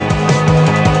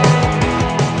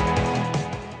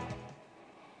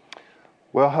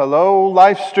Well, hello,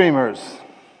 live streamers.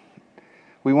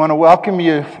 We want to welcome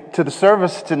you to the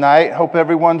service tonight. Hope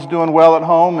everyone's doing well at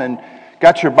home and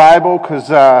got your Bible, because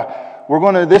we're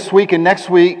going to this week and next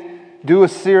week do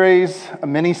a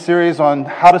mini series on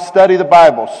how to study the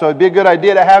Bible. So it'd be a good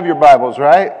idea to have your Bibles,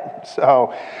 right?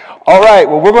 So, all right.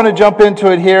 Well, we're going to jump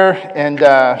into it here and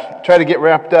try to get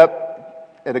wrapped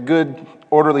up at a good,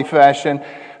 orderly fashion.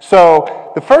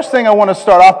 So the first thing I want to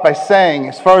start off by saying,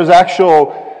 as far as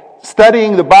actual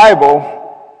studying the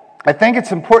Bible, I think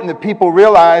it's important that people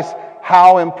realize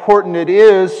how important it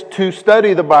is to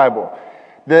study the Bible.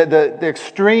 The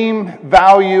extreme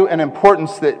value and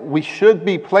importance that we should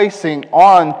be placing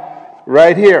on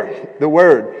right here, the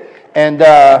Word. And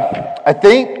I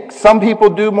think some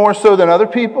people do more so than other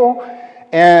people.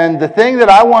 And the thing that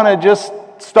I want to just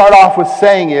start off with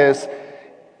saying is,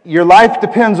 your life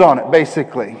depends on it,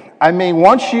 basically. I mean,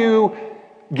 once you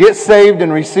get saved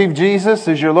and receive Jesus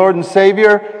as your Lord and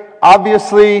Savior,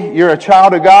 obviously you're a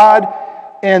child of God,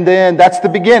 and then that's the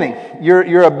beginning.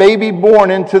 You're a baby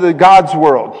born into the God's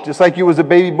world, just like you was a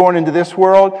baby born into this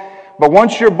world. But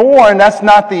once you're born, that's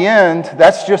not the end,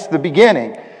 that's just the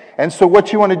beginning. And so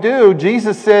what you want to do,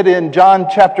 Jesus said in John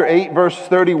chapter 8, verse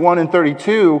 31 and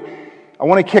 32, I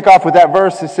want to kick off with that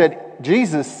verse.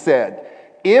 Jesus said,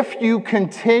 "If you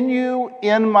continue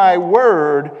in my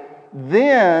word,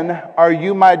 then are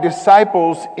you my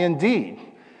disciples indeed."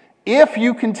 If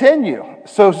you continue.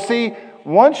 So see,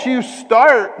 once you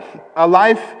start a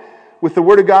life with the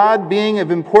Word of God being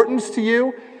of importance to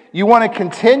you, you want to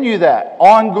continue that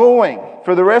ongoing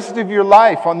for the rest of your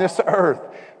life on this earth,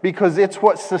 because it's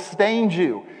what sustains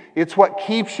you. It's what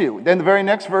keeps you. Then the very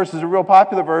next verse is a real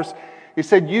popular verse. He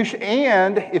said,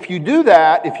 and if you do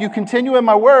that, if you continue in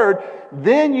my word,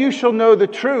 then you shall know the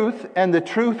truth, and the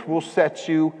truth will set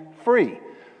you free.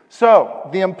 So,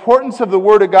 the importance of the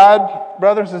Word of God,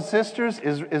 brothers and sisters,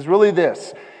 is really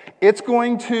this. It's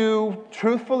going to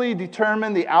truthfully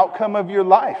determine the outcome of your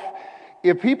life.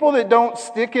 If people that don't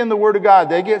stick in the Word of God,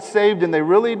 they get saved and they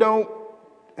really don't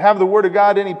have the Word of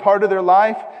God any part of their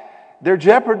life, they're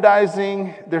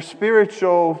jeopardizing their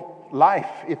spiritual life,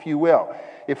 if you will.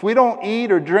 If we don't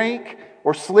eat or drink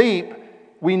or sleep,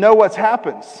 we know what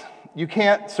happens. You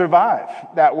can't survive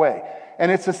that way.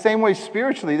 And it's the same way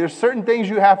spiritually. There's certain things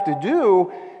you have to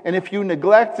do, and if you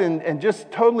neglect and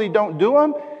just totally don't do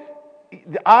them,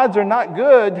 the odds are not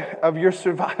good of your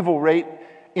survival rate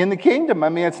in the kingdom. I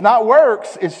mean, it's not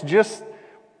works. It's just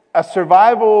a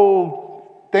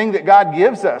survival thing that God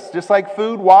gives us, just like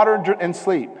food, water, and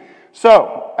sleep.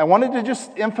 So I wanted to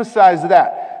just emphasize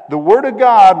that. The Word of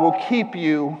God will keep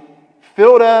you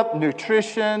filled up,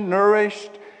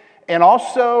 nourished, and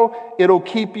also it'll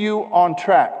keep you on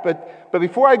track. But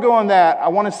before I go on that, I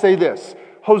want to say this.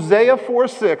 Hosea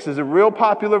 4:6 is a real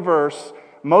popular verse.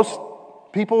 Most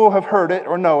people have heard it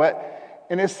or know it.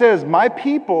 And it says, my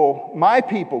people,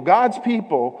 God's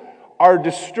people, are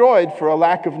destroyed for a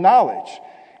lack of knowledge.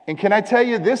 And can I tell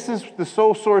you, this is the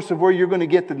sole source of where you're going to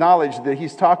get the knowledge that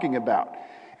he's talking about.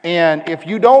 And if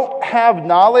you don't have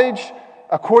knowledge,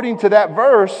 according to that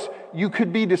verse, you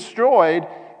could be destroyed.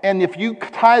 And if you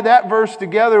tie that verse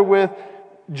together with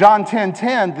John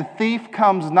 10:10, the thief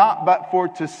comes not but for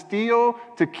to steal,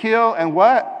 to kill, and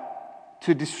what?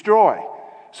 To destroy.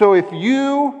 So if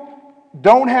you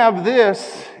don't have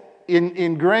this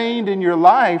ingrained in your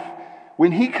life,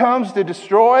 when he comes to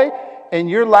destroy and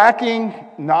you're lacking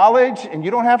knowledge, and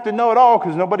you don't have to know it all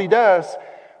because nobody does,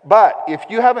 but if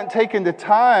you haven't taken the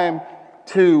time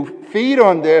to feed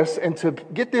on this and to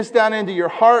get this down into your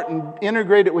heart and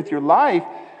integrate it with your life,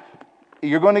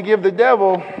 you're going to give the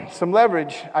devil some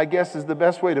leverage, I guess is the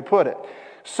best way to put it.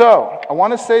 So, I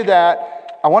want to say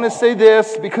that. I want to say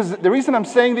this because the reason I'm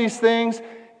saying these things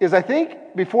is I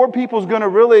think before people's going to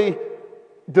really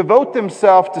devote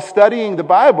themselves to studying the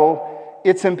Bible,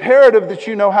 it's imperative that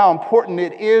you know how important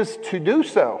it is to do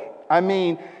so. I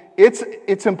mean, it's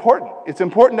important. It's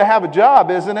important to have a job,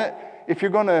 isn't it? If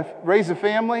you're going to raise a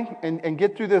family and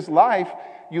get through this life,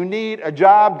 you need a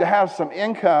job to have some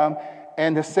income.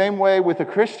 And the same way with a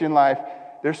Christian life,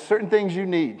 there's certain things you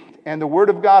need. And the Word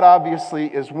of God, obviously,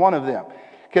 is one of them.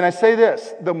 Can I say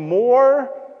this? The more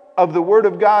of the Word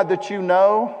of God that you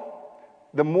know,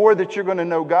 the more that you're going to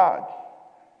know God.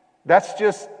 That's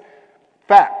just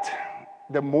fact.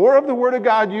 The more of the Word of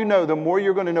God you know, the more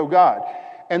you're going to know God.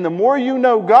 And the more you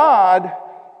know God,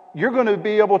 you're going to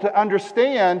be able to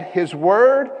understand His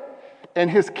Word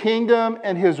and His kingdom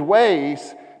and His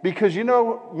ways. Because you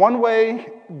know, one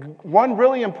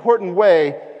really important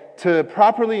way to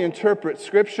properly interpret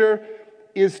Scripture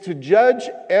is to judge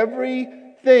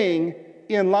everything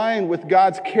in line with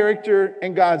God's character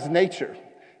and God's nature.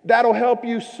 That'll help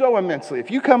you so immensely. If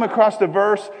you come across a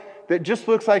verse that just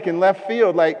looks like in left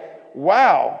field, like,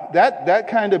 wow, that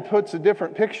kind of puts a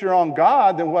different picture on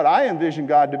God than what I envision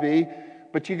God to be.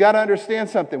 But you got to understand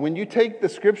something. When you take the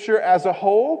scripture as a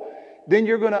whole, then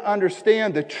you're going to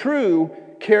understand the true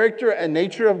character and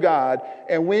nature of God.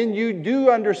 And when you do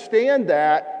understand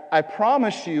that, I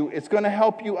promise you, it's going to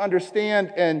help you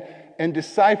understand and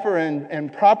decipher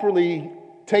and properly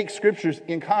take scriptures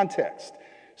in context.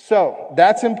 So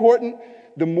that's important.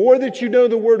 The more that you know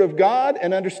the Word of God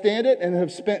and understand it and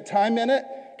have spent time in it,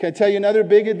 can I tell you another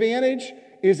big advantage?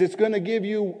 Is it's going to give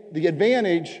you the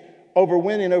advantage over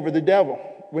winning over the devil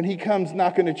when he comes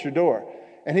knocking at your door.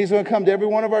 And he's going to come to every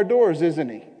one of our doors, isn't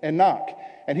he? And knock.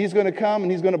 And he's going to come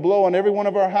and he's going to blow on every one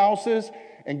of our houses.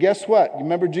 And guess what? You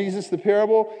remember Jesus, the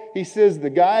parable? He says the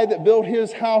guy that built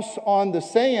his house on the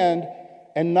sand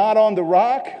and not on the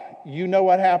rock, you know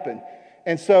what happened.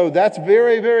 And so that's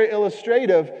very, very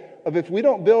illustrative of if we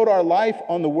don't build our life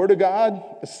on the Word of God,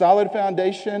 a solid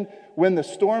foundation, when the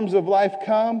storms of life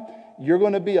come, you're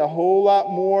going to be a whole lot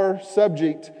more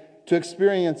subject to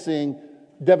experiencing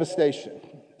devastation.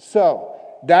 So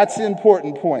that's an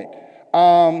important point.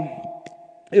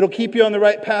 It'll keep you on the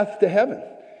right path to heaven.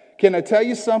 Can I tell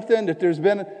you something? That there's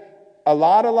been a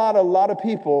lot of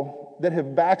people that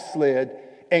have backslid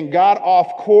and got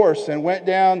off course and went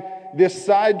down this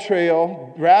side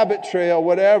trail, rabbit trail,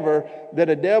 whatever, that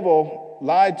a devil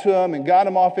lied to them and got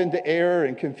them off into error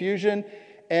and confusion.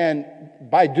 And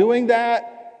by doing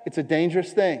that, it's a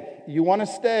dangerous thing. You want to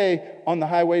stay on the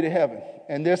highway to heaven.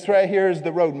 And this right here is the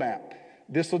roadmap.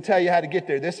 This will tell you how to get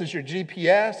there. This is your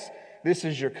GPS. This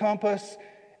is your compass.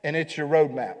 And it's your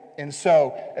roadmap. And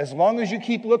so as long as you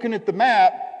keep looking at the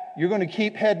map, you're going to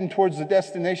keep heading towards the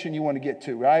destination you want to get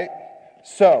to, right?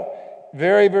 So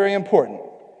very, very important.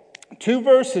 2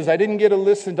 verses. I didn't get to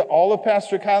listen to all of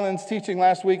Pastor Kylan's teaching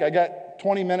last week. I got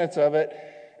 20 minutes of it.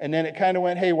 And then it kind of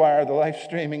went haywire, the live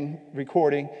streaming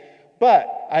recording. But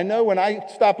I know when I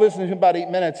stopped listening to him about 8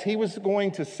 minutes, he was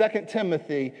going to 2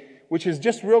 Timothy, which is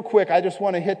just real quick. I just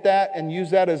want to hit that and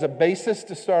use that as a basis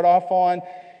to start off on.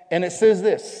 And it says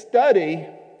this: study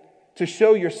to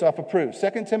show yourself approved.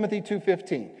 2 Timothy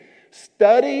 2:15.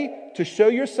 Study to show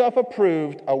yourself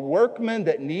approved, a workman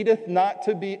that needeth not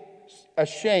to be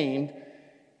ashamed,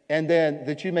 and then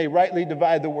that you may rightly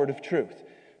divide the word of truth.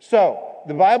 So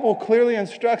the Bible clearly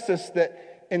instructs us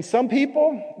that in some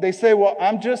people, they say, well,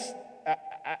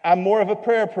 I'm more of a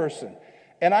prayer person.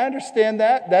 And I understand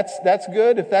that. That's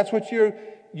good. If that's what you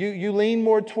lean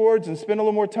more towards and spend a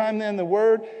little more time there in the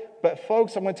Word. But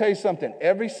folks, I'm going to tell you something.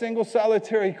 Every single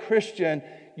solitary Christian,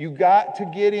 you got to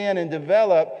get in and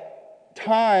develop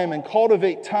time and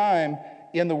cultivate time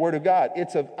in the Word of God.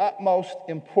 It's of utmost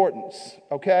importance,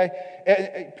 okay?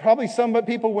 And probably some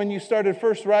people, when you started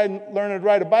first learning to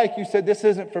ride a bike, you said, this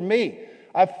isn't for me.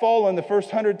 I've fallen the first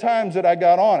 100 times that I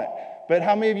got on it. But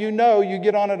how many of you know you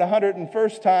get on it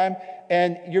 101st time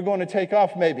and you're going to take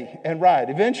off maybe and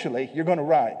ride? Eventually, you're going to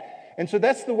ride. And so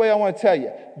that's the way I want to tell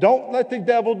you. Don't let the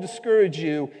devil discourage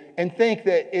you and think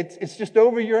that it's just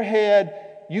over your head.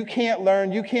 You can't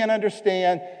learn. You can't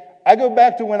understand. I go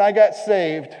back to when I got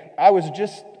saved. I was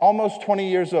just almost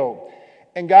 20 years old.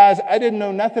 And guys, I didn't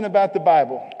know nothing about the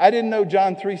Bible. I didn't know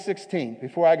John 3:16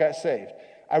 before I got saved.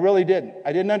 I really didn't.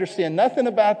 I didn't understand nothing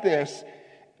about this.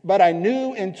 But I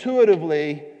knew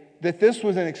intuitively that this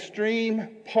was an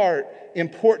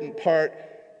important part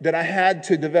that I had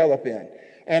to develop in.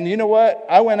 And you know what?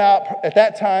 I went out at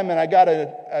that time and I got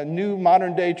a new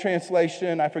modern day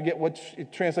translation. I forget what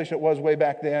translation it was way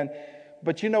back then.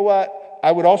 But you know what?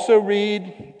 I would also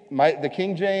read the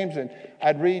King James, and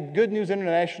I'd read Good News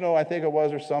International, I think it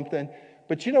was, or something.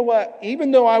 But you know what?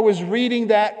 Even though I was reading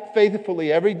that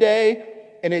faithfully every day,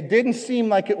 and it didn't seem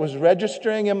like it was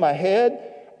registering in my head,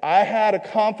 I had a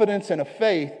confidence and a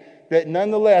faith that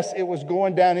nonetheless it was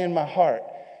going down in my heart.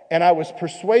 And I was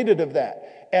persuaded of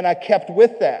that. And I kept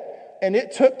with that. And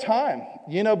it took time,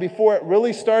 before it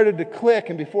really started to click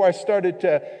and before I started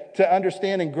to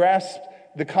understand and grasp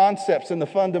the concepts and the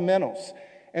fundamentals.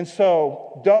 And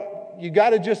so you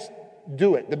got to just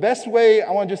do it. The best way,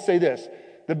 I want to just say this.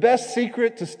 The best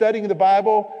secret to studying the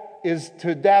Bible is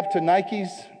to adapt to Nike's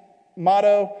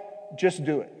motto, just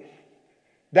do it.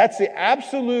 That's the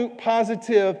absolute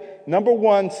positive number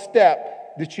one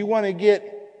step that you want to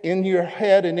get in your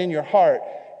head and in your heart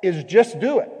is just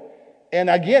do it. And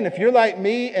again, if you're like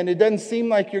me and it doesn't seem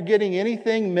like you're getting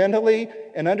anything mentally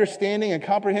and understanding and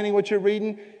comprehending what you're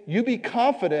reading, you be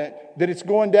confident that it's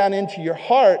going down into your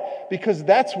heart, because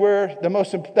that's where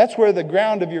the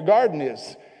ground of your garden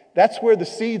is. That's where the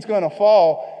seed's going to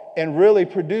fall and really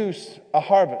produce a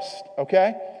harvest,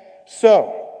 okay?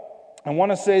 So, I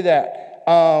want to say that.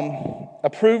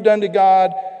 Approved unto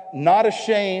God, not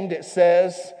ashamed, it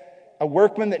says. A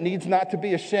workman that needs not to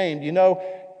be ashamed. You know,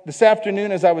 this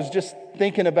afternoon as I was just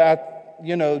thinking about,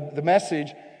 the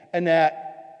message, and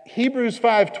that Hebrews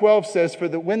 5:12 says,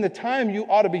 when the time you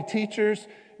ought to be teachers,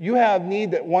 you have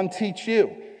need that one teach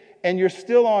you. And you're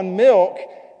still on milk,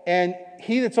 and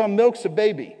he that's on milk's a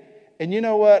baby. And you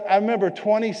know what? I remember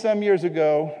 20-some years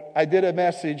ago, I did a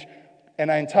message,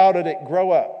 and I entitled it, Grow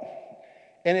Up.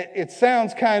 And it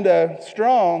sounds kind of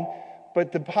strong,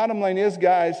 but the bottom line is,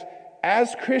 guys,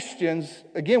 as Christians,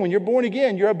 again, when you're born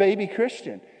again, you're a baby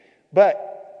Christian.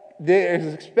 But there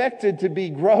is expected to be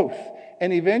growth.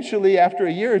 And eventually, after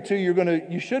a year or two,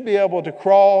 you should be able to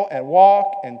crawl and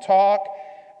walk and talk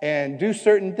and do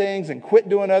certain things and quit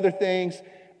doing other things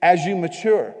as you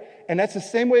mature. And that's the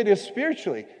same way it is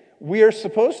spiritually. We are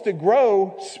supposed to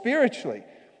grow spiritually.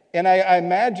 And I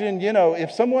imagine,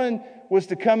 if someone was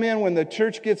to come in when the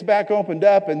church gets back opened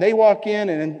up and they walk in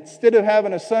and instead of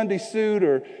having a Sunday suit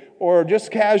or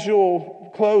just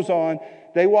casual clothes on,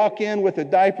 they walk in with a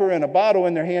diaper and a bottle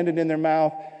in their hand and in their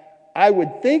mouth, I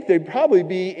would think they'd probably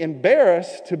be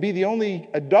embarrassed to be the only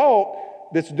adult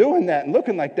that's doing that and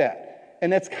looking like that.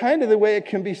 And that's kind of the way it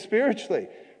can be spiritually.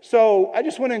 So I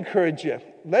just want to encourage you.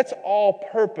 Let's all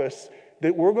purpose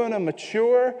that we're going to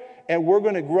mature and we're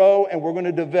going to grow and we're going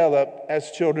to develop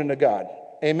as children of God.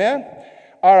 Amen?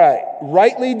 All right.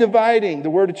 Rightly dividing the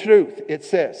word of truth, it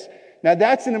says. Now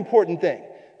that's an important thing.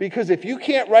 Because if you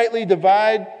can't rightly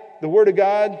divide the word of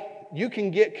God, you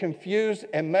can get confused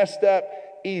and messed up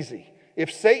easy.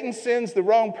 If Satan sends the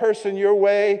wrong person your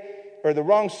way or the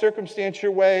wrong circumstance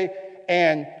your way,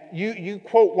 and you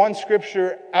quote one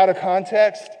scripture out of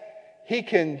context, he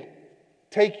can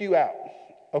take you out,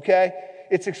 okay?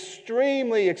 It's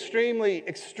extremely, extremely,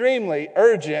 extremely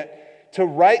urgent to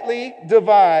rightly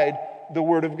divide the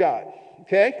word of God,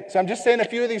 okay? So I'm just saying a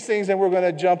few of these things, and we're going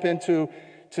to jump into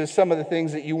some of the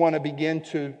things that you want to begin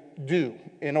to do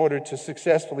in order to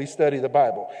successfully study the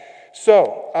Bible.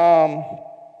 So,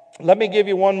 let me give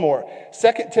you one more.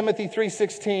 2 Timothy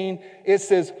 3:16, it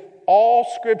says, all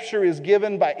scripture is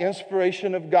given by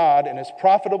inspiration of God and is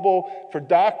profitable for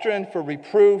doctrine, for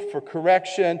reproof, for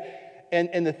correction.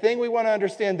 And the thing we want to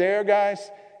understand there,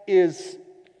 guys, is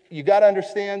you got to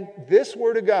understand this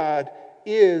word of God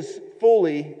is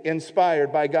fully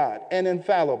inspired by God and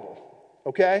infallible.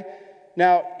 Okay?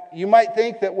 Now, you might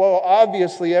think that, well,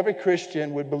 obviously every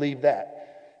Christian would believe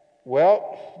that.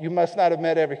 Well, you must not have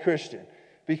met every Christian,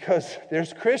 because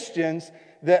there's Christians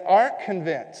that aren't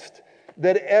convinced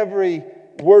that every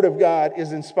word of God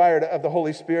is inspired of the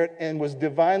Holy Spirit and was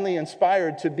divinely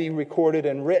inspired to be recorded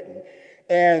and written.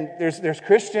 And there's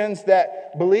Christians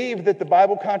that believe that the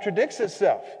Bible contradicts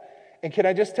itself. And can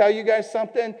I just tell you guys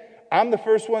something? I'm the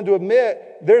first one to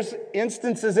admit there's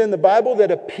instances in the Bible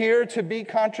that appear to be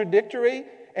contradictory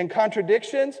and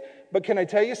contradictions. But can I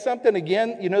tell you something?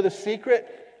 Again, the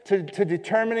secret to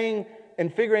determining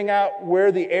and figuring out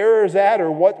where the error is at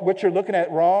or what you're looking at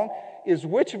wrong is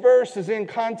which verse is in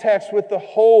context with the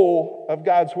whole of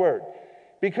God's word.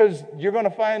 Because you're going to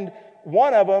find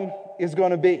one of them is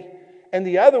going to be. And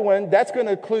the other one, that's going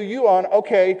to clue you on,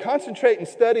 okay, concentrate and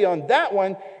study on that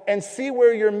one and see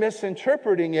where you're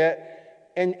misinterpreting it,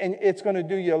 and it's going to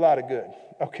do you a lot of good,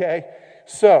 okay?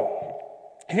 So,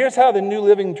 here's how the New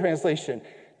Living Translation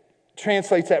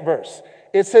translates that verse.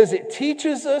 It says it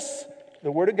teaches us,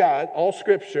 the Word of God, all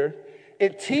Scripture,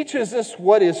 it teaches us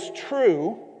what is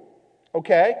true,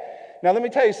 okay? Now, let me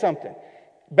tell you something.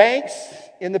 Banks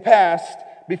in the past,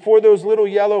 before those little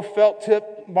yellow felt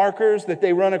tip markers that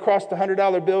they run across the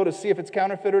 $100 bill to see if it's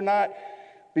counterfeit or not,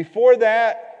 before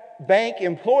that, bank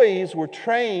employees were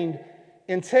trained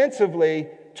intensively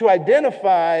to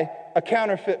identify a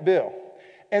counterfeit bill.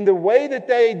 And the way that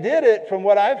they did it, from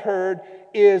what I've heard,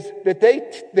 is that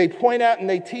they point out and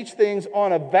they teach things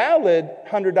on a valid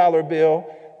 $100 bill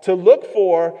to look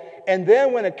for, and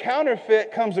then when a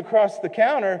counterfeit comes across the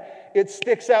counter, it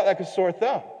sticks out like a sore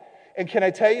thumb. And can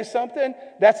I tell you something?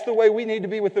 That's the way we need to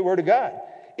be with the Word of God.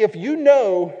 If you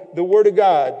know the Word of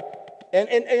God, and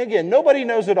again, nobody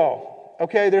knows it all,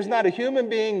 okay? There's not a human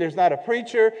being, there's not a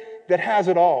preacher that has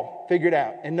it all figured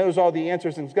out and knows all the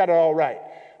answers and has got it all right.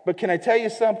 But can I tell you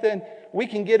something? We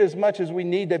can get as much as we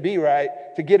need to be right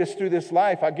to get us through this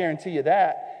life, I guarantee you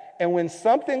that. And when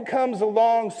something comes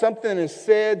along, something is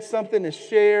said, something is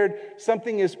shared,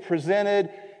 something is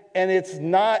presented, and it's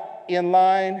not in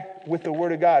line with the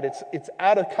Word of God, it's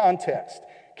out of context.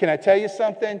 Can I tell you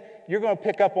something? You're going to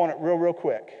pick up on it real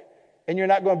quick, and you're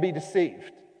not going to be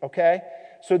deceived, okay?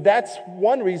 So that's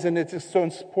one reason it's so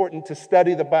important to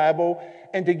study the Bible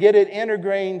and to get it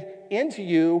ingrained into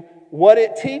you what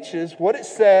it teaches, what it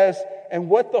says, and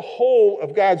what the whole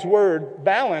of God's Word,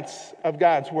 balance of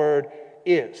God's Word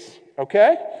is.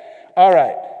 Okay? All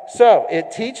right. So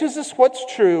it teaches us what's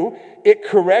true. It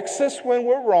corrects us when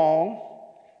we're wrong.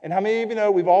 And how many of you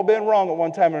know we've all been wrong at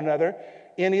one time or another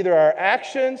in either our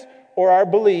actions or our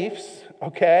beliefs?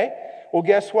 Okay? Well,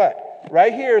 guess what?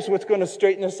 Right here is what's going to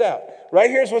straighten us out. Right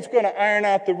here is what's going to iron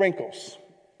out the wrinkles.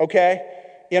 Okay?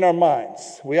 In our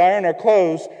minds. We iron our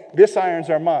clothes. This irons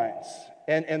our minds.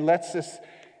 And lets us,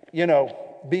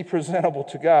 be presentable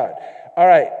to God. All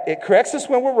right. It corrects us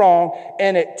when we're wrong.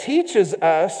 And it teaches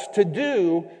us to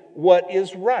do what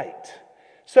is right.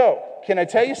 So, can I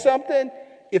tell you something?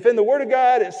 If in the Word of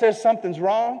God it says something's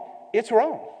wrong, it's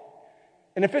wrong.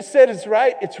 And if it said it's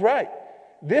right, it's right.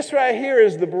 This right here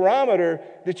is the barometer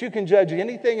that you can judge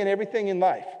anything and everything in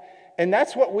life. And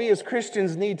that's what we as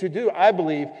Christians need to do, I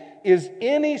believe, is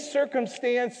any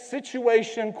circumstance,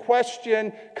 situation,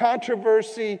 question,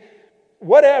 controversy,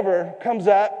 whatever comes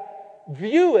up,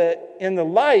 view it in the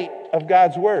light of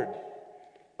God's Word.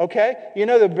 Okay? You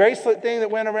know the bracelet thing that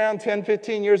went around 10,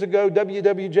 15 years ago,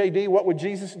 WWJD, what would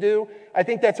Jesus do? I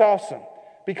think that's awesome.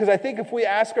 Because I think if we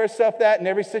ask ourselves that in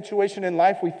every situation in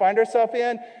life we find ourselves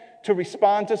in, to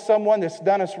respond to someone that's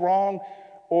done us wrong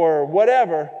or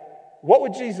whatever, what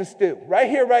would Jesus do? Right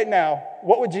here, right now,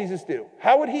 what would Jesus do?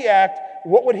 How would he act?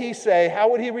 What would he say?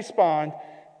 How would he respond?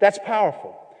 That's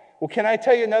powerful. Well, can I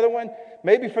tell you another one?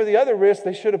 Maybe for the other wrist,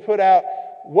 they should have put out,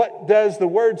 what does the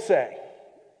Word say?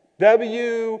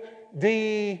 WDWS.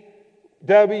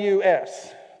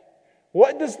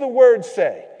 What does the Word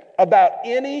say about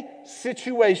any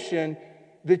situation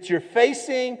that you're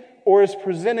facing or is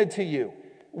presented to you?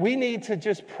 We need to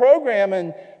just program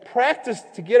and practice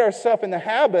to get ourselves in the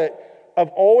habit of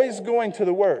always going to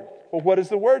the Word. Well, what does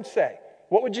the Word say?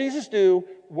 What would Jesus do?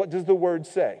 What does the Word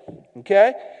say?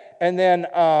 Okay? And then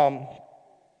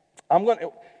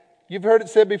you've heard it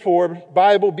said before,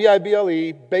 Bible,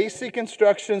 B-I-B-L-E, basic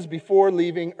instructions before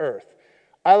leaving earth.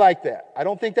 I like that. I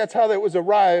don't think that's how that was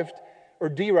arrived or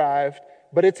derived,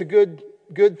 but it's a good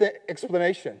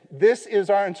explanation. This is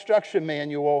our instruction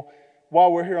manual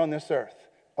while we're here on this earth.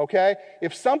 Okay?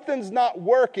 If something's not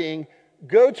working,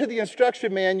 go to the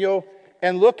instruction manual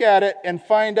and look at it and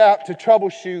find out to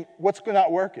troubleshoot what's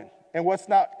not working and what's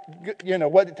not,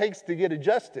 what it takes to get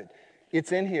adjusted.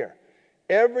 It's in here.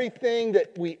 Everything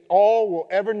that we all will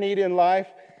ever need in life,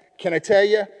 can I tell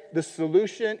you, the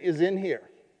solution is in here.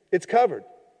 It's covered.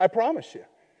 I promise you.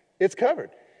 It's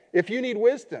covered. If you need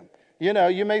wisdom,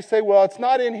 you may say, well, it's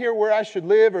not in here where I should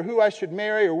live or who I should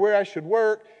marry or where I should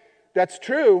work. That's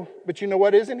true, but you know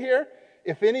what isn't here?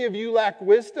 If any of you lack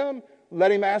wisdom,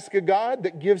 let him ask a God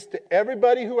that gives to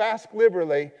everybody who asks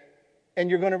liberally, and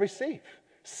you're going to receive.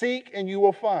 Seek and you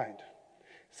will find.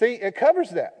 See, it covers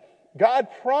that. God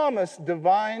promised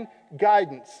divine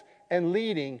guidance and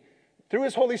leading through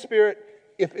his Holy Spirit.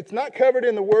 If it's not covered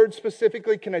in the Word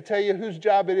specifically, can I tell you whose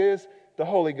job it is? The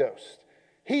Holy Ghost.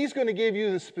 He's going to give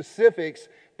you the specifics,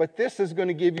 but this is going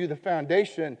to give you the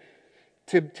foundation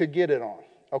to get it on.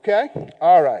 Okay?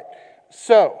 All right.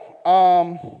 So,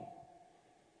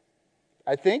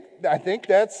 I think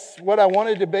that's what I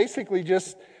wanted to basically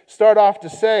just start off to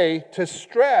say, to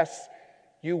stress,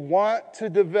 you want to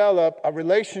develop a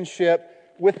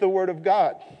relationship with the Word of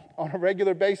God on a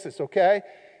regular basis, okay?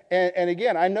 And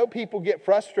again, I know people get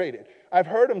frustrated. I've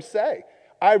heard them say,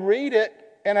 I read it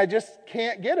and I just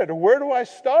can't get it. Or where do I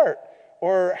start?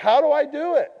 Or how do I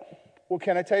do it? Well,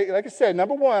 can I tell you, like I said,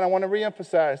 number one, I want to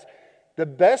reemphasize, the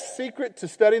best secret to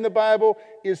studying the Bible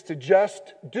is to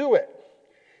just do it.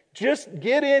 Just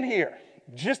get in here.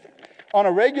 Just on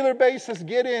a regular basis,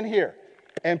 get in here.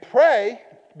 And pray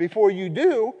before you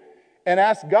do and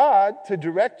ask God to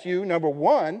direct you, number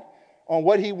one, on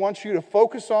what he wants you to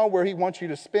focus on, where he wants you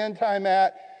to spend time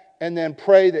at, and then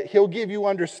pray that he'll give you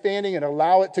understanding and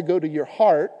allow it to go to your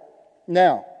heart.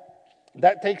 Now,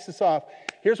 that takes us off.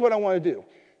 Here's what I want to do.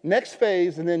 Next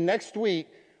phase, and then next week,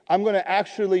 I'm going to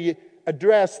actually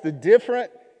address the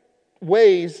different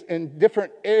ways and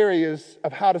different areas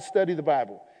of how to study the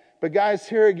Bible. But guys,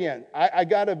 here again, I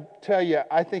got to tell you,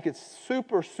 I think it's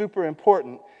super, super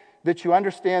important that you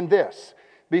understand this.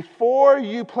 Before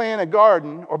you plant a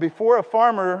garden or before a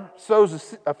farmer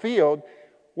sows a field,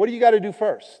 what do you got to do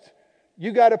first?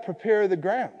 You got to prepare the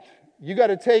ground. You got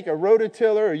to take a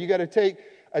rototiller, or you got to take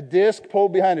a disc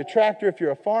pulled behind a tractor if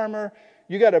you're a farmer.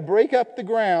 You got to break up the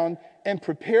ground and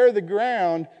prepare the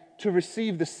ground to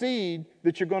receive the seed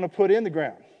that you're going to put in the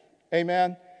ground.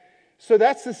 Amen? So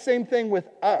that's the same thing with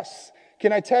us.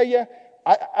 Can I tell you,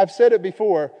 I've said it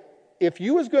before, if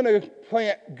you was going to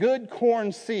plant good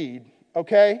corn seed,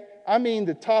 okay, I mean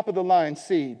the top of the line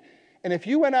seed, And if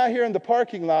you went out here in the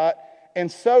parking lot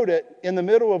and sowed it in the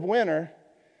middle of winter,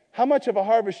 how much of a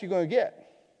harvest you going to get?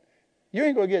 You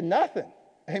ain't going to get nothing.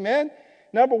 Amen?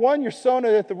 Number one, you're sowing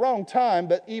it at the wrong time,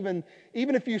 but even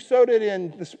if you sowed it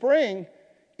in the spring,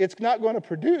 it's not going to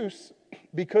produce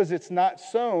because it's not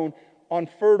sown on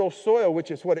fertile soil,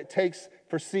 which is what it takes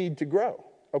for seed to grow.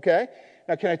 Okay?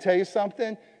 Now, can I tell you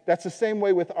something? That's the same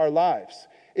way with our lives.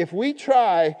 If we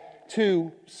try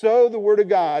to sow the Word of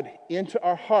God into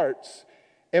our hearts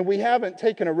and we haven't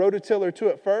taken a rototiller to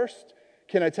it first,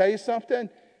 can I tell you something?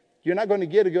 You're not going to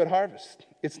get a good harvest.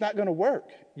 It's not going to work.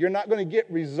 You're not going to get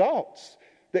results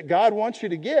that God wants you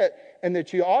to get and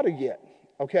that you ought to get.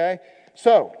 Okay?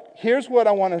 So, here's what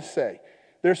I want to say.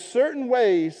 There's certain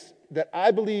ways that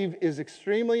I believe is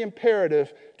extremely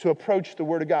imperative to approach the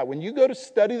Word of God. When you go to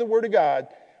study the Word of God,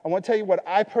 I want to tell you what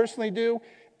I personally do.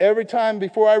 Every time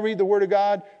before I read the Word of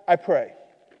God, I pray.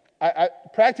 I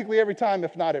practically every time,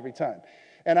 if not every time.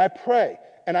 And I pray,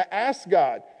 and I ask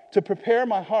God to prepare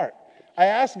my heart. I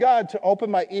ask God to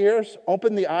open my ears,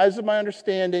 open the eyes of my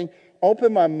understanding,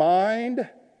 open my mind,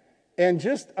 and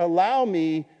just allow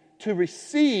me to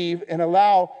receive and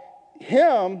allow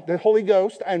Him, the Holy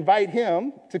Ghost, I invite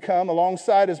Him to come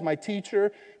alongside as my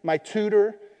teacher, my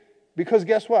tutor, because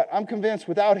guess what? I'm convinced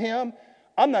without Him,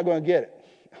 I'm not going to get it,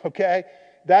 okay?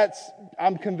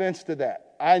 I'm convinced of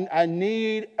that. I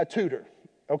need a tutor,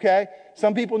 okay?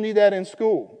 Some people need that in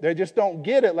school. They just don't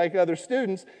get it like other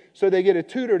students, so they get a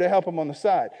tutor to help them on the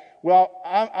side. Well,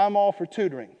 I'm all for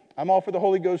tutoring. I'm all for the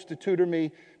Holy Ghost to tutor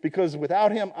me, because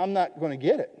without Him, I'm not going to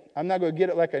get it. I'm not going to get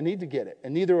it like I need to get it,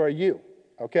 and neither are you.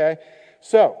 Okay,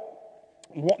 so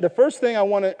the first thing I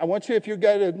want you, if you've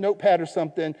got a notepad or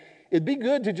something, it'd be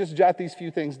good to just jot these few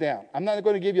things down. I'm not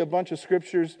going to give you a bunch of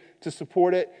scriptures to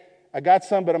support it. I got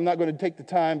some, but I'm not going to take the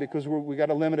time because we got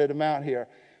a limited amount here.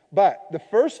 But the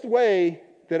first way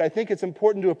that I think it's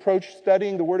important to approach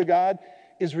studying the Word of God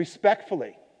is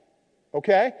respectfully.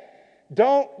 Okay?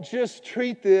 Don't just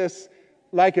treat this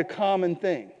like a common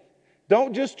thing.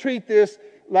 Don't just treat this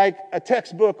like a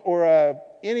textbook or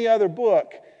any other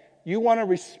book. You want to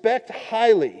respect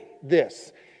highly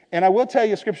this. And I will tell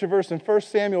you a scripture verse in 1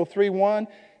 Samuel 3:1.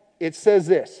 It says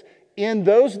this: in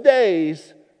those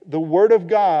days, the Word of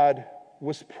God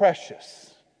was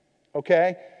precious.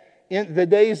 Okay? In the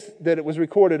days that it was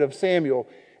recorded of Samuel.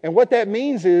 And what that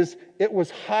means is it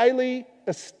was highly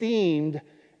esteemed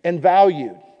and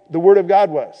valued. The Word of God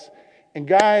was. And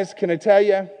guys, can I tell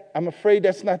you, I'm afraid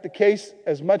that's not the case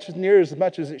as much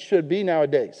as it should be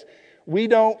nowadays. We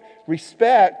don't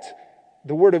respect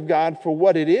the Word of God for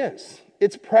what it is.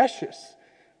 It's precious.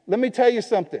 Let me tell you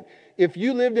something. If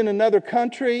you lived in another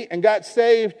country and got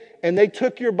saved and they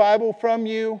took your Bible from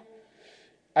you,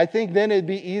 I think then it'd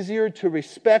be easier to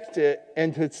respect it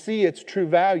and to see its true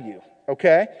value.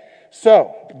 Okay?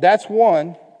 So, that's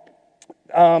one.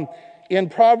 In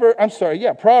Proverbs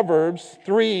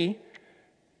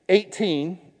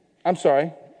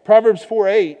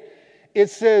 4:8, it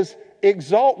says,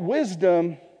 exalt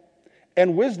wisdom,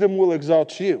 and wisdom will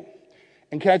exalt you.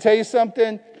 And can I tell you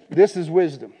something? This is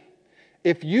wisdom.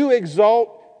 If you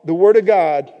exalt the Word of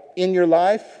God in your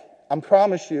life, I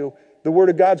promise you, the Word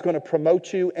of God's going to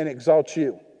promote you and exalt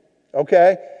you.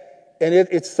 Okay? And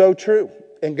it's so true.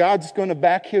 And God's going to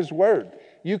back His Word.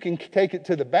 You can take it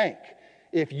to the bank.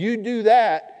 If you do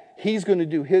that, He's going to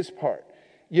do His part.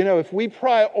 You know, if we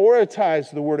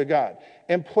prioritize the Word of God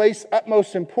and place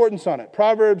utmost importance on it,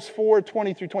 Proverbs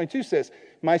 4:20-22 says,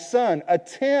 my son,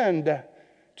 attend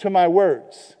to my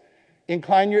words.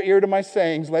 Incline your ear to my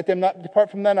sayings. Let them not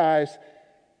depart from thine eyes,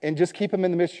 and just keep them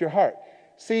in the midst of your heart.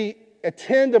 See,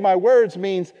 attend to my words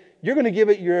means you're going to give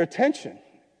it your attention.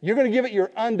 You're going to give it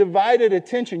your undivided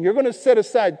attention. You're going to set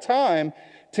aside time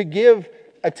to give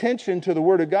attention to the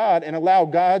Word of God and allow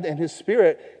God and His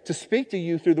Spirit to speak to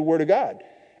you through the Word of God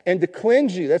and to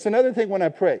cleanse you. That's another thing when I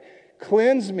pray.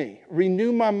 Cleanse me,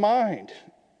 renew my mind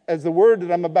as the word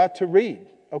that I'm about to read,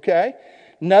 okay?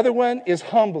 Another one is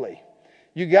humbly.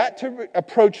 You got to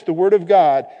approach the Word of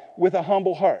God with a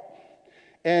humble heart.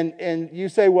 And you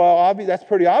say, well, that's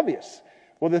pretty obvious.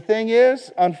 Well, the thing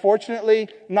is, unfortunately,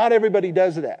 not everybody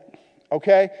does that,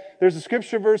 okay? There's a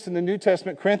scripture verse in the New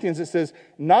Testament, Corinthians, that says,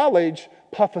 knowledge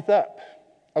puffeth up,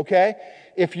 okay?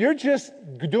 If you're just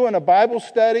doing a Bible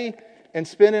study and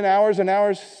spending hours and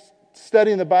hours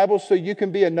studying the Bible so you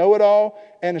can be a know-it-all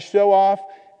and a show-off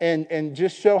and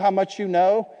just show how much you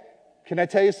know, can I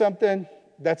tell you something?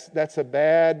 That's a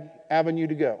bad avenue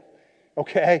to go,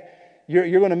 okay?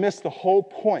 You're going to miss the whole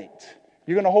point.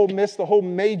 You're going to miss the whole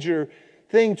major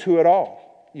thing to it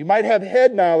all. You might have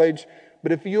head knowledge,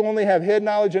 but if you only have head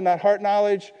knowledge and not heart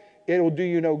knowledge, it will do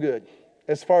you no good.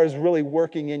 as far as really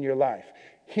working in your life.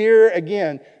 Here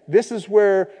again, this is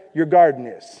where your garden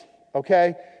is,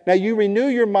 okay? Now you renew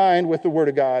your mind with the Word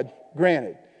of God,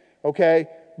 granted, okay?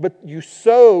 But you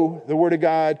sow the Word of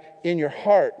God in your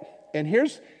heart. And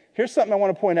here's something I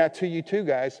want to point out to you too,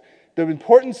 guys. The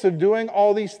importance of doing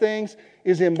all these things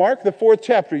is in Mark, the 4th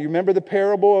chapter. You remember the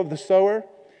parable of the sower?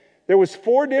 There was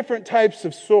 4 different types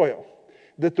of soil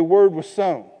that the word was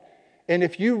sown. And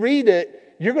if you read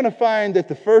it, you're going to find that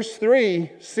the first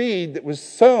 3 seed that was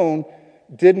sown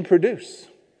didn't produce.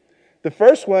 The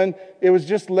first one, it was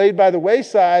just laid by the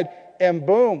wayside, and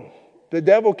boom, the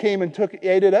devil came and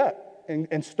ate it up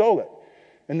and stole it.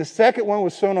 And the second one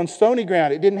was sown on stony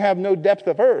ground. It didn't have no depth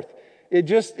of earth.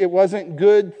 It wasn't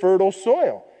good, fertile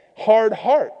soil. Hard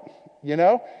heart, you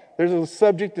know. There's a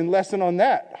subject and lesson on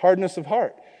that, hardness of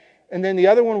heart. And then the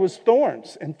other one was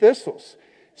thorns and thistles.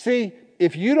 See,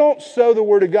 if you don't sow the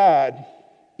Word of God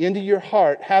into your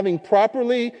heart, having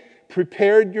properly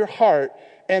prepared your heart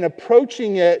and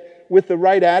approaching it with the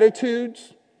right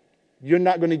attitudes, you're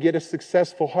not going to get a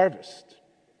successful harvest.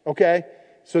 Okay?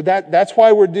 So that's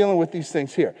why we're dealing with these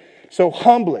things here. So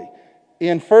humbly.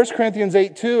 In 1 Corinthians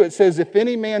 8:2, it says, if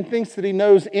any man thinks that he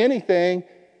knows anything,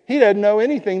 he doesn't know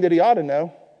anything that he ought to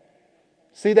know.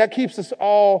 See, that keeps us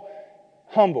all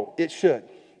humble. It should.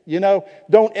 You know,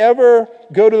 don't ever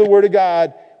go to the Word of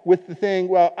God with the thing,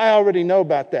 well, I already know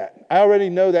about that. I already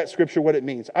know that scripture, what it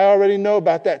means. I already know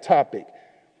about that topic.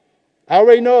 I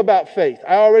already know about faith.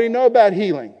 I already know about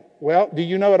healing. Well, do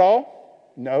you know it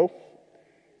all? No.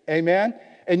 Amen?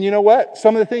 And you know what?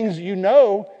 Some of the things you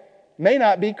know may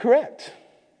not be correct.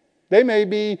 They may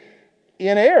be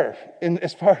in error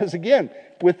as far as, again,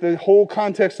 with the whole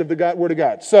context of the Word of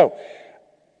God. So,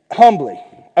 humbly,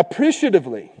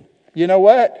 appreciatively, you know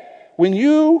what? When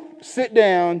you sit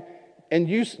down and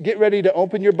you get ready to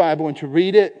open your Bible and to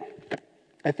read it,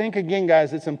 I think, again,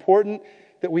 guys, it's important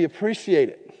that we appreciate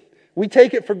it. We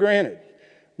take it for granted.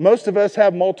 Most of us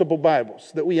have multiple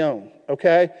Bibles that we own,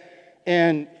 okay?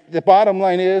 And the bottom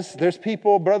line is there's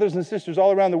people, brothers and sisters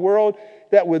all around the world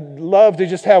that would love to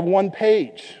just have one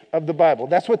page of the Bible.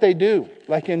 That's what they do,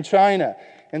 like in China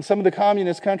and some of the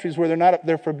communist countries where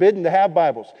they're forbidden to have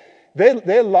Bibles.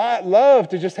 They love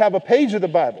to just have a page of the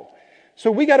Bible. So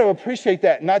we got to appreciate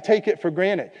that and not take it for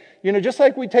granted. You know, just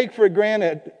like we take for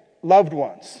granted loved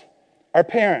ones, our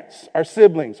parents, our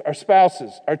siblings, our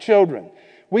spouses, our children.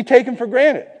 We take them for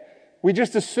granted. We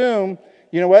just assume,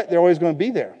 you know what, they're always going to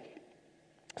be there.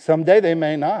 Someday they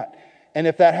may not. And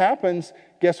if that happens,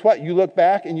 guess what? You look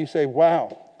back and you say,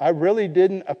 wow, I really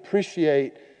didn't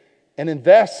appreciate and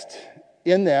invest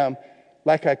in them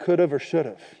like I could have or should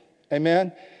have.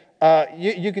 Amen?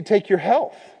 You could take your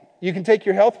health. You can take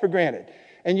your health for granted.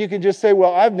 And you can just say,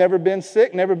 well, I've never been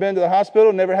sick, never been to the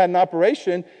hospital, never had an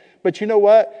operation. But you know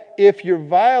what? If you're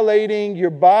violating your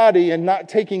body and not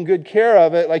taking good care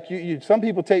of it, like some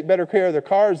people take better care of their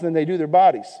cars than they do their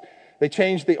bodies. They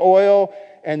change the oil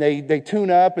and they tune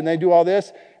up and they do all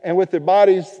this. And with their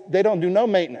bodies, they don't do no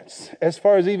maintenance as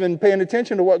far as even paying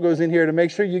attention to what goes in here to make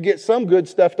sure you get some good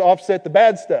stuff to offset the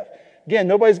bad stuff. Again,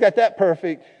 nobody's got that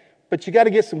perfect, but you got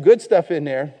to get some good stuff in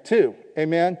there too.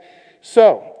 Amen?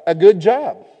 So, a good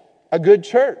job, a good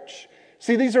church.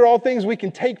 See, these are all things we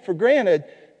can take for granted.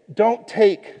 Don't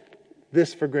take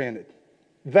this for granted.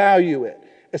 Value it.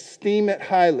 Esteem it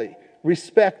highly.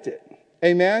 Respect it.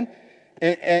 Amen?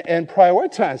 And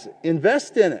prioritize it.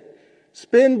 Invest in it.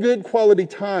 Spend good quality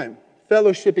time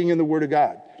fellowshipping in the Word of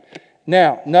God.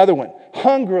 Now, another one.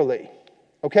 Hungrily.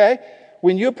 Okay?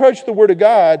 When you approach the Word of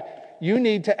God, you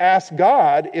need to ask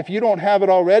God, if you don't have it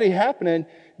already happening,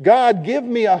 God, give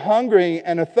me a hungering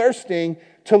and a thirsting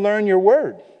to learn your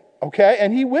Word. Okay?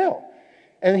 And He will.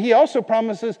 And He also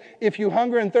promises, if you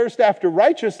hunger and thirst after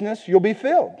righteousness, you'll be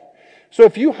filled. So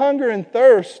if you hunger and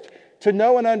thirst to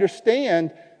know and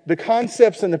understand the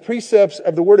concepts and the precepts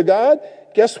of the Word of God,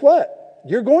 guess what?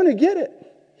 You're going to get it.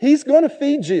 He's going to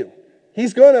feed you.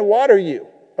 He's going to water you,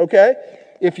 okay,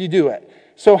 if you do it.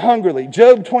 So hungrily.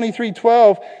 Job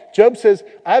 23:12, Job says,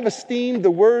 I've esteemed the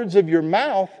words of your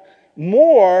mouth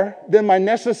more than my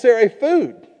necessary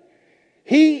food.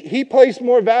 He placed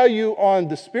more value on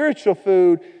the spiritual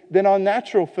food than on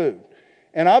natural food.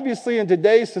 And obviously in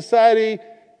today's society,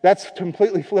 that's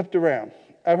completely flipped around.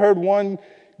 I've heard one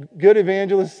good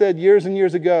evangelist said years and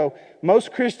years ago,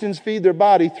 most Christians feed their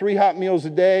body 3 hot meals a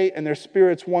day and their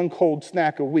spirits 1 cold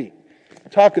snack a week.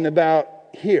 Talking about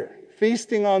here,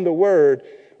 feasting on the Word,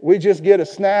 we just get a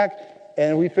snack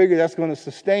and we figure that's going to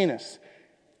sustain us.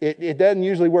 It doesn't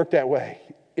usually work that way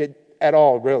at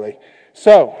all, really.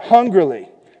 So, hungrily,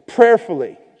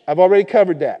 prayerfully, I've already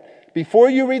covered that. Before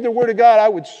you read the Word of God, I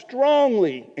would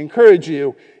strongly encourage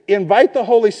you, invite the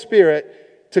Holy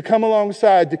Spirit to come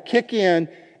alongside, to kick in,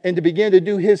 and to begin to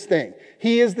do His thing.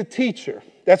 He is the teacher.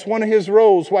 That's one of His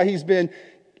roles, why He's been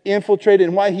infiltrated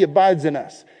and why He abides in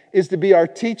us, is to be our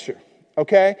teacher,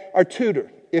 okay? Our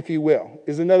tutor, if you will,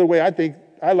 is another way I think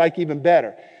I like even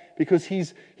better, because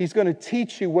He's going to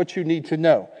teach you what you need to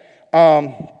know.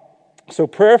 So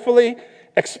prayerfully,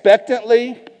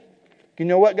 expectantly, you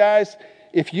know what, guys?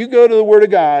 If you go to the Word of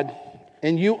God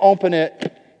and you open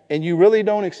it and you really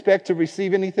don't expect to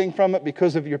receive anything from it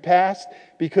because of your past,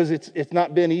 because it's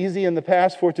not been easy in the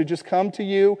past for it to just come to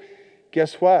you,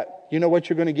 guess what? You know what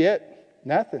you're going to get?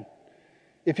 Nothing.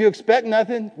 If you expect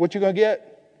nothing, what you're going to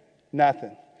get?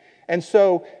 Nothing. And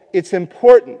so it's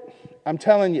important, I'm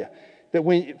telling you, that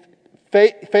when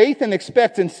faith and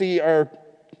expectancy are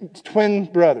twin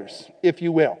brothers, if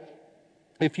you will.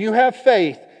 If you have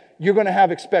faith, you're going to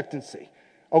have expectancy.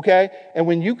 Okay? And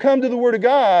when you come to the Word of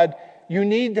God, you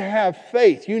need to have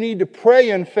faith. You need to pray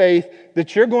in faith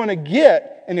that you're going to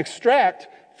get and extract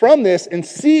from this and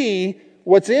see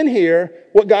what's in here,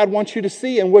 what God wants you to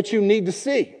see and what you need to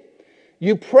see.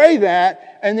 You pray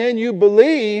that, and then you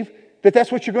believe that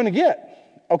that's what you're going to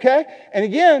get. Okay? And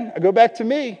again, I go back to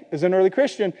me as an early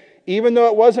Christian. Even though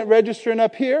it wasn't registering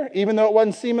up here, even though it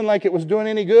wasn't seeming like it was doing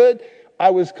any good, I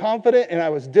was confident and I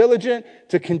was diligent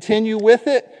to continue with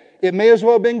it. It may as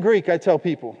well have been Greek, I tell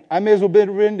people. I may as well have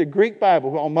been reading the Greek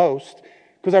Bible almost,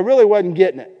 because I really wasn't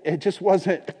getting it. It just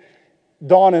wasn't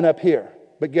dawning up here.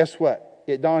 But guess what?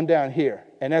 It dawned down here.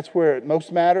 And that's where it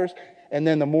most matters. And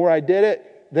then the more I did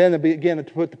it, then I began to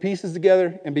put the pieces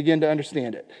together and begin to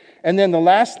understand it. And then the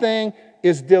last thing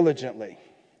is diligently.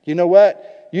 You know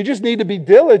what? You just need to be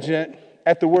diligent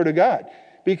at the Word of God.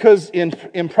 Because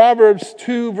in Proverbs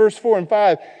 2, verse 4 and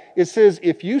 5, it says,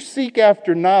 if you seek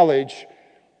after knowledge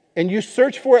and you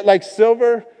search for it like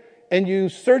silver and you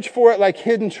search for it like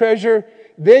hidden treasure,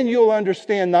 then you'll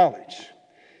understand knowledge.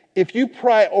 If you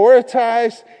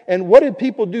prioritize, and what did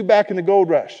people do back in the gold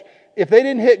rush? If they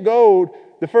didn't hit gold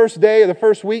the first day or the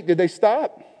first week, did they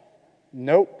stop?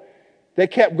 Nope. They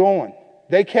kept going.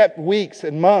 They kept weeks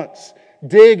and months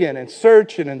digging and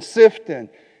searching and sifting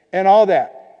and all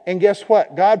that. And guess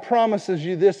what? God promises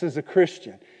you this as a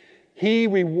Christian. He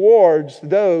rewards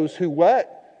those who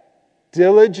what?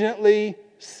 Diligently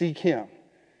seek Him.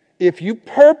 If you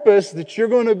purpose that you're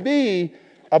going to be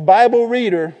a Bible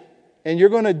reader and you're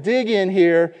going to dig in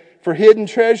here for hidden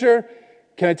treasure,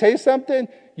 can I tell you something?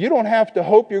 You don't have to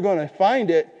hope you're going to find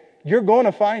it. You're going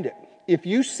to find it. If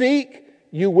you seek,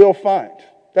 you will find.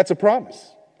 That's a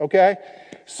promise. Okay?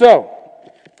 So,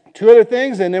 two other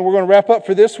things, and then we're going to wrap up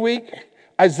for this week.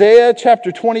 Isaiah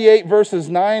chapter 28, verses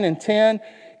 9 and 10.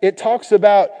 It talks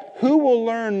about who will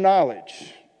learn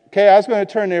knowledge. Okay, I was going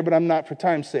to turn there, but I'm not for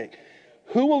time's sake.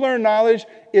 Who will learn knowledge?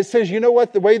 It says, you know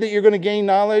what? The way that you're going to gain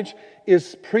knowledge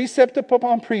is precept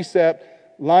upon precept,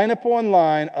 line upon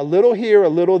line, a little here, a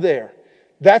little there.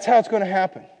 That's how it's going to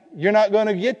happen. You're not going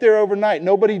to get there overnight.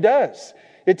 Nobody does.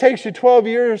 It takes you 12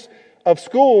 years of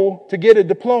school to get a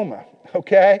diploma,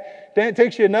 okay? Then it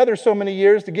takes you another so many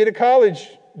years to get a college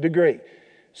degree.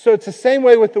 So it's the same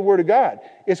way with the Word of God.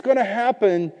 It's going to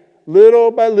happen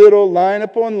little by little, line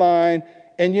upon line.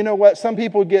 And you know what? Some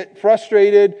people get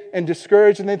frustrated and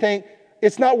discouraged and they think,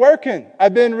 it's not working.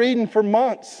 I've been reading for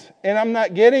months and I'm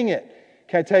not getting it.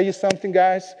 Can I tell you something,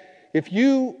 guys? If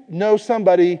you know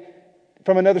somebody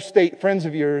from another state, friends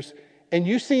of yours, and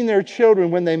you've seen their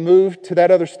children when they moved to that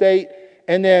other state,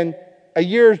 and then a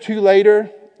year or two later,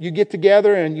 you get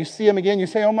together and you see them again, you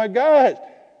say, oh my God,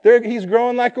 he's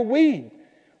growing like a weed.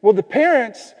 Well, the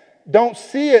parents don't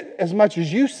see it as much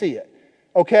as you see it,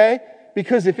 okay?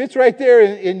 Because if it's right there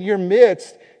in your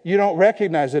midst, you don't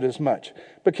recognize it as much.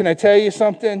 But can I tell you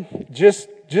something? Just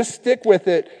stick with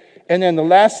it. And then the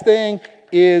last thing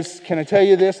is, can I tell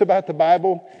you this about the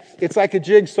Bible? It's like a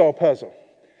jigsaw puzzle.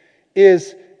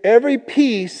 Is every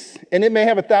piece, and it may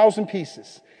have 1,000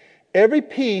 pieces, every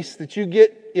piece that you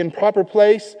get in proper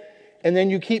place, and then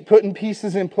you keep putting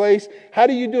pieces in place. How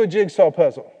do you do a jigsaw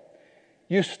puzzle?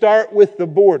 You start with the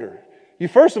border. You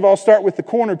first of all start with the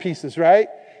corner pieces, right?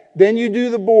 Then you do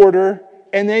the border,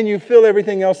 and then you fill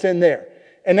everything else in there.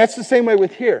 And that's the same way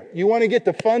with here. You want to get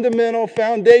the fundamental,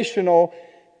 foundational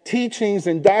teachings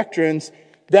and doctrines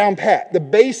down pat. The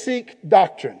basic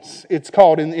doctrines, it's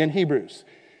called in Hebrews.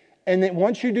 And then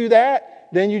once you do that,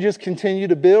 then you just continue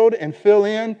to build and fill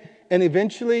in, and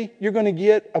eventually you're going to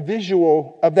get a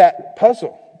visual of that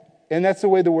puzzle. And that's the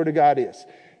way the Word of God is.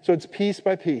 So it's piece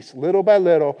by piece, little by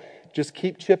little, just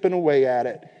keep chipping away at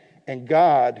it. And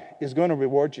God is going to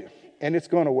reward you. And it's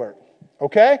going to work.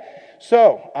 Okay?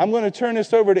 So I'm going to turn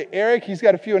this over to Eric. He's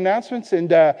got a few announcements, and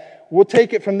we'll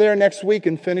take it from there next week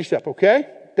and finish up, okay?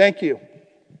 Thank you.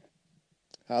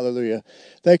 Hallelujah.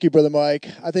 Thank you, Brother Mike.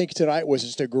 I think tonight was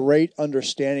just a great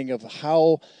understanding of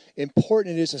how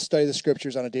important it is to study the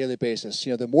Scriptures on a daily basis.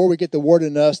 You know, the more we get the Word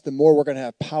in us, the more we're going to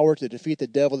have power to defeat the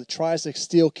devil that tries to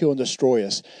steal, kill, and destroy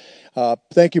us.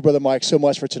 Thank you, Brother Mike, so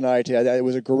much for tonight. It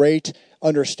was a great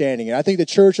understanding. And I think the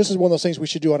church, this is one of those things we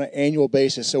should do on an annual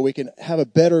basis so we can have a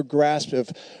better grasp of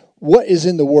what is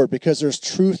in the Word, because there's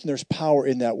truth and there's power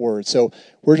in that Word. So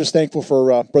we're just thankful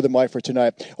for Brother Mike for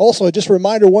tonight. Also, just a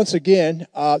reminder once again,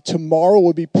 tomorrow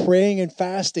we'll be praying and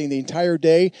fasting the entire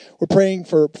day. We're praying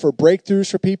for breakthroughs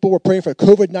for people. We're praying for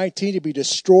COVID-19 to be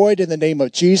destroyed in the name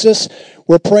of Jesus.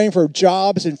 We're praying for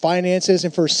jobs and finances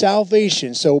and for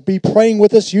salvation. So be praying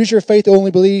with us. Use your faith to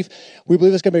only believe. We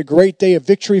believe it's going to be a great day of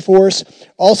victory for us.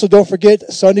 Also, don't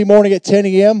forget, Sunday morning at 10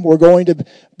 a.m., we're going to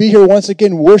be here once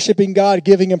again worshiping God,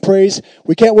 giving Him praise.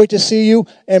 We can't wait to see you.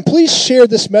 And please share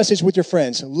this message with your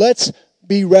friends. Let's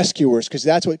be rescuers, because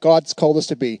that's what God's called us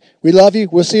to be. We love you.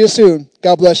 We'll see you soon.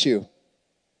 God bless you.